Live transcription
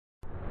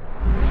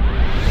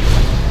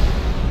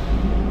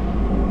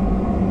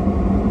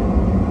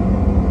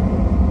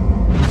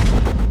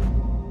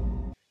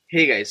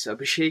Hey guys,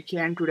 Abhishek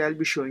here, and today I'll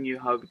be showing you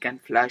how we can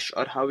flash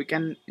or how we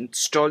can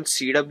install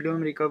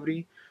CWM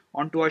recovery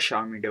onto our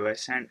Xiaomi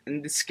device. And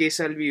in this case,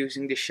 I'll be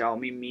using the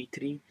Xiaomi Mi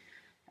 3.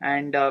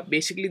 And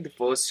basically, the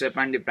first step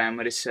and the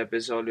primary step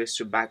is always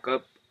to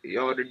backup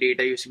your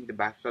data using the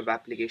backup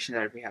application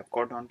that we have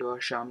got onto our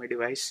Xiaomi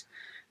device.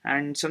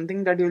 And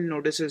something that you'll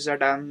notice is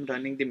that I'm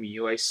running the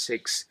MIUI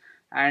 6,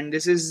 and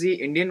this is the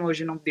Indian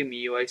version of the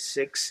MIUI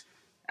 6.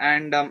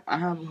 And I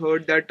have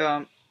heard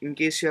that in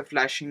case you are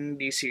flashing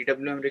the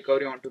CWM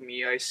recovery onto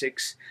MIUI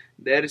 6,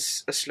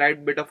 there's a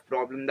slight bit of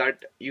problem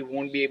that you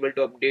won't be able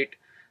to update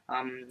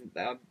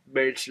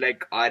builds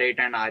like R8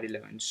 and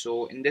R11.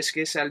 So in this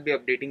case, I'll be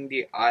updating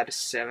the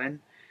R7,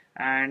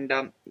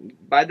 and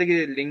by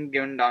the link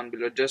given down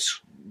below,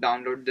 just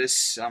download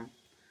this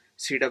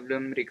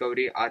CWM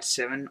recovery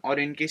R7, or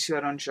in case you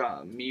are on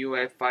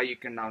MIUI 5, you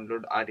can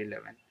download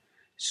R11.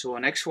 So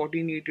next, what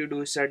you need to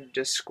do is that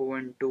just go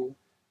into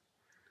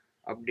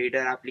update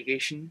our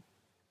application,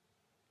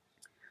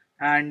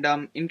 and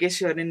in case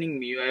you are running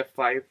MIUI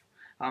 5,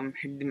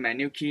 hit the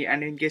menu key,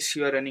 and in case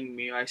you are running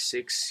MIUI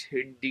 6,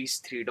 hit these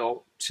three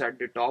dots at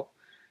the top,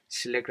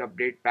 select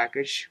update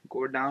package,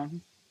 go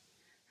down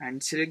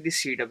and select the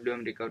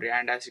CWM recovery,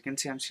 and as you can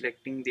see I'm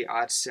selecting the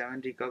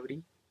R7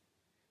 recovery,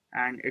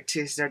 and it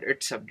says that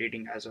it's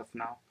updating as of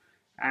now,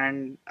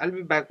 and I'll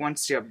be back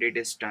once the update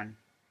is done.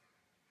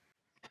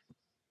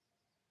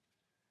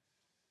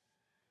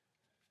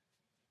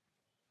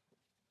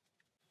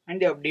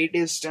 And the update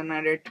is done,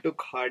 and it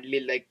took hardly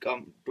like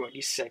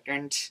 20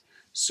 seconds.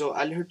 So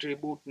I'll hit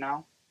reboot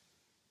now,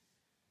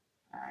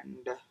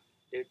 and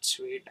let's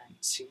wait and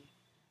see.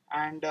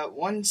 And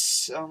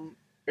once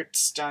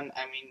it's done,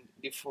 I mean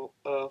the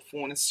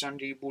phone is done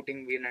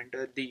rebooting, we'll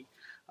enter the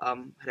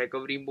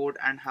recovery mode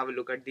and have a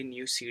look at the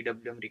new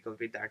CWM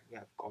recovery that we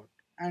have got.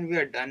 And we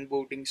are done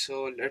booting,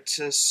 so let's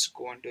just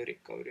go into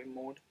recovery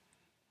mode.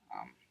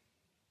 um,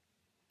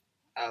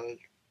 I'll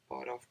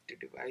power off the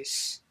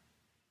device.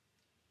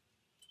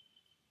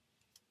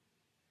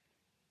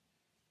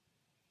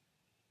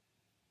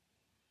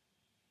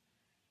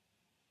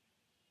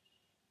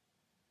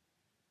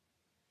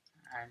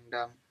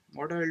 And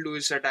what I'll do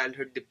is that I'll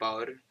hit the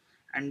power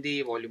and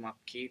the volume up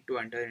key to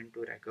enter into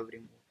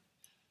recovery mode.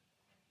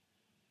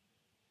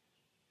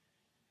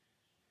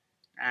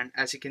 And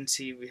as you can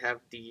see, we have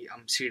the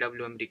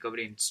CWM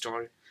recovery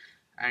installed,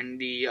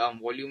 and the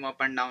volume up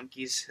and down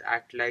keys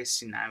act like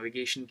the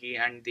navigation key,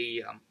 and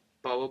the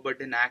power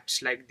button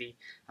acts like the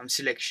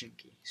selection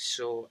key.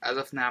 So as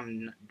of now,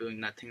 I'm doing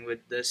nothing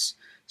with this,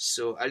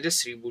 so I'll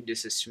just reboot the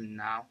system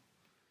now.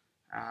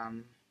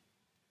 um,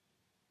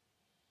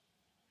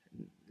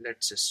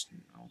 let's just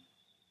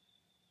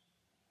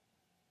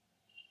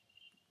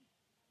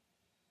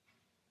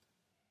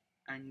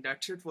and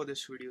that's it for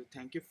this video.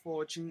 Thank you for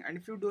watching, and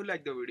if you do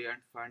like the video and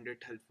find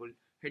it helpful,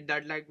 hit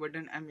that like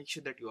button and make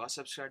sure that you are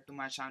subscribed to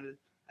my channel,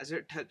 as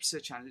it helps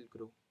the channel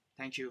grow.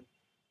 Thank you.